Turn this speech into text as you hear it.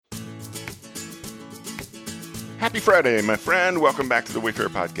Happy Friday, my friend. Welcome back to the Wayfarer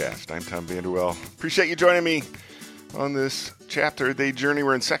Podcast. I'm Tom Vanderwell. Appreciate you joining me on this chapter of the journey.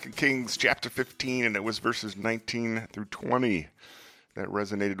 We're in 2 Kings chapter 15, and it was verses 19 through 20 that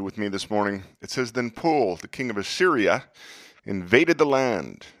resonated with me this morning. It says, Then Pul, the king of Assyria, invaded the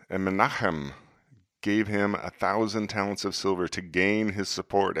land, and Menahem gave him 1,000 talents of silver to gain his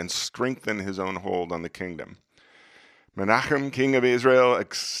support and strengthen his own hold on the kingdom. Menahem, king of Israel,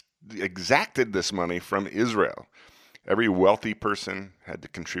 exacted this money from Israel. Every wealthy person had to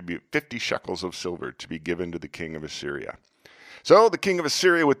contribute 50 shekels of silver to be given to the king of Assyria. So the king of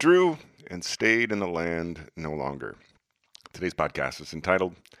Assyria withdrew and stayed in the land no longer. Today's podcast is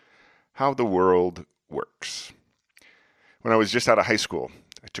entitled, How the World Works. When I was just out of high school,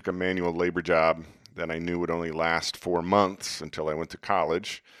 I took a manual labor job that I knew would only last 4 months until I went to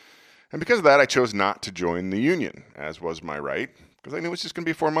college. And because of that, I chose not to join the union, as was my right, because I knew it was just going to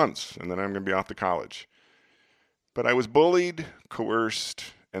be 4 months, and then I'm going to be off to college. But I was bullied, coerced,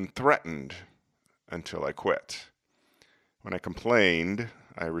 and threatened until I quit. When I complained,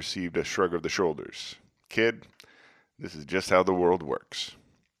 I received a shrug of the shoulders. Kid, this is just how the world works.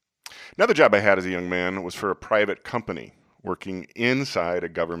 Another job I had as a young man was for a private company working inside a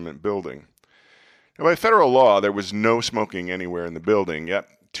government building. Now, by federal law, there was no smoking anywhere in the building, yet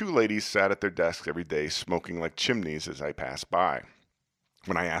 2 ladies sat at their desks every day smoking like chimneys as I passed by.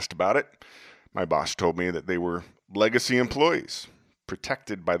 When I asked about it, my boss told me that they were legacy employees,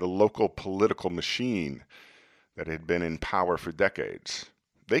 protected by the local political machine that had been in power for decades.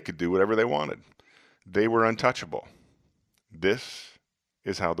 They could do whatever they wanted. They were untouchable. This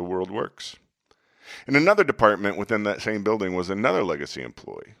is how the world works. In another department within that same building was another legacy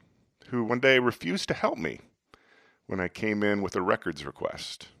employee who one day refused to help me when I came in with a records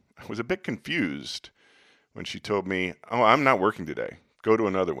request. I was a bit confused when she told me, "Oh, I'm not working today. Go to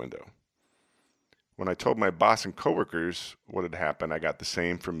another window." When I told my boss and coworkers what had happened, I got the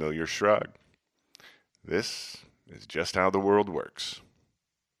same familiar shrug. This is just how the world works.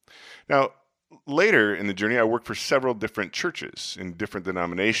 Now, later in the journey, I worked for several different churches in different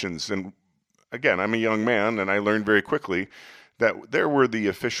denominations. And again, I'm a young man, and I learned very quickly that there were the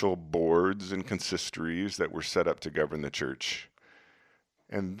official boards and consistories that were set up to govern the church.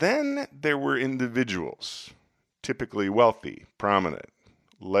 And then there were individuals, typically wealthy, prominent,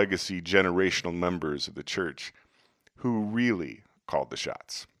 legacy generational members of the church, who really called the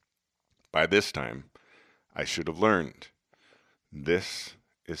shots. By this time, I should have learned. This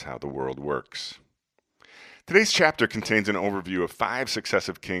is how the world works. Today's chapter contains an overview of 5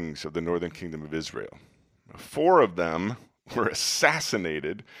 successive kings of the northern kingdom of Israel. 4 of them were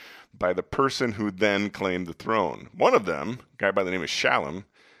assassinated by the person who then claimed the throne. One of them, a guy by the name of Shallum,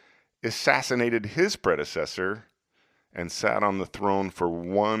 assassinated his predecessor and sat on the throne for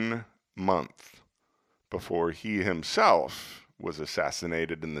 1 month before he himself was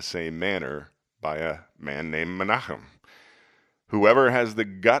assassinated in the same manner by a man named Menahem. Whoever has the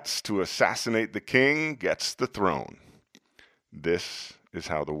guts to assassinate the king gets the throne. This is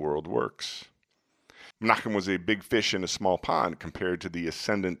how the world works. Menahem was a big fish in a small pond compared to the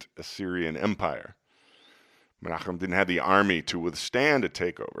ascendant Assyrian Empire. Menahem didn't have the army to withstand a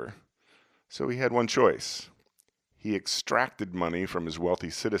takeover, so he had one choice. He extracted money from his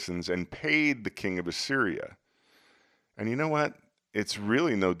wealthy citizens and paid the king of Assyria. And you know what? It's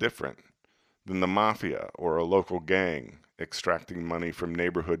really no different than the mafia or a local gang extracting money from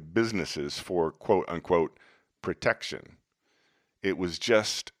neighborhood businesses for quote-unquote protection. It was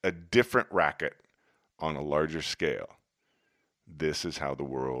just a different racket on a larger scale. This is how the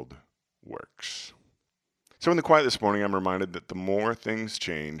world works. So in the quiet this morning, I'm reminded that the more things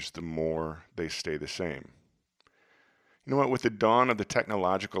change, the more they stay the same. You know what? With the dawn of the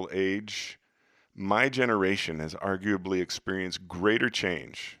technological age, my generation has arguably experienced greater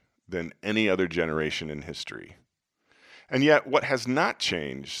change than any other generation in history. And yet, what has not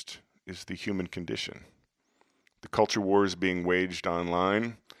changed is the human condition. The culture wars being waged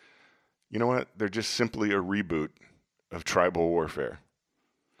online, you know what? They're just simply a reboot of tribal warfare.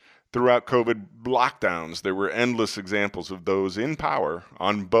 Throughout COVID lockdowns, there were endless examples of those in power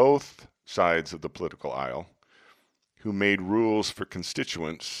on both sides of the political aisle who made rules for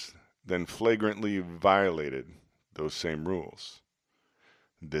constituents, then flagrantly violated those same rules.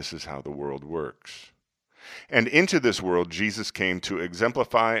 This is how the world works. And into this world, Jesus came to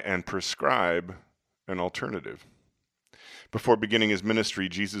exemplify and prescribe an alternative. Before beginning his ministry,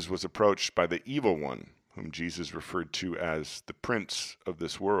 Jesus was approached by the evil one, whom Jesus referred to as the prince of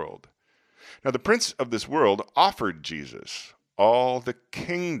this world. Now, the prince of this world offered Jesus all the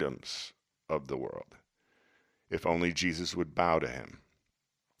kingdoms of the world, if only Jesus would bow to him.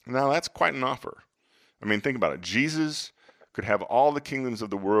 Now, that's quite an offer. I mean, think about it. Jesus could have all the kingdoms of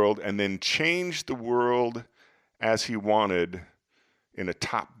the world and then change the world as he wanted in a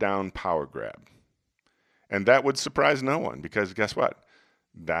top-down power grab. And that would surprise no one, because guess what?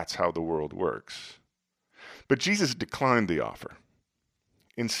 That's how the world works. But Jesus declined the offer.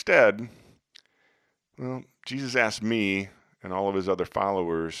 Instead, Jesus asked me and all of his other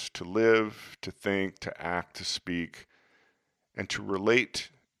followers to live, to think, to act, to speak, and to relate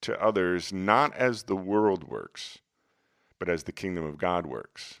to others not as the world works, but as the kingdom of God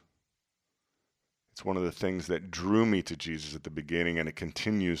works. It's one of the things that drew me to Jesus at the beginning, and it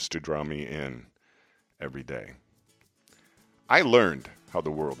continues to draw me in every day. I learned how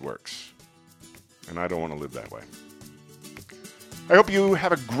the world works, and I don't want to live that way. I hope you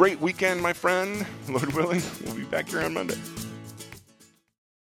have a great weekend, my friend. Lord willing, we'll be back here on Monday.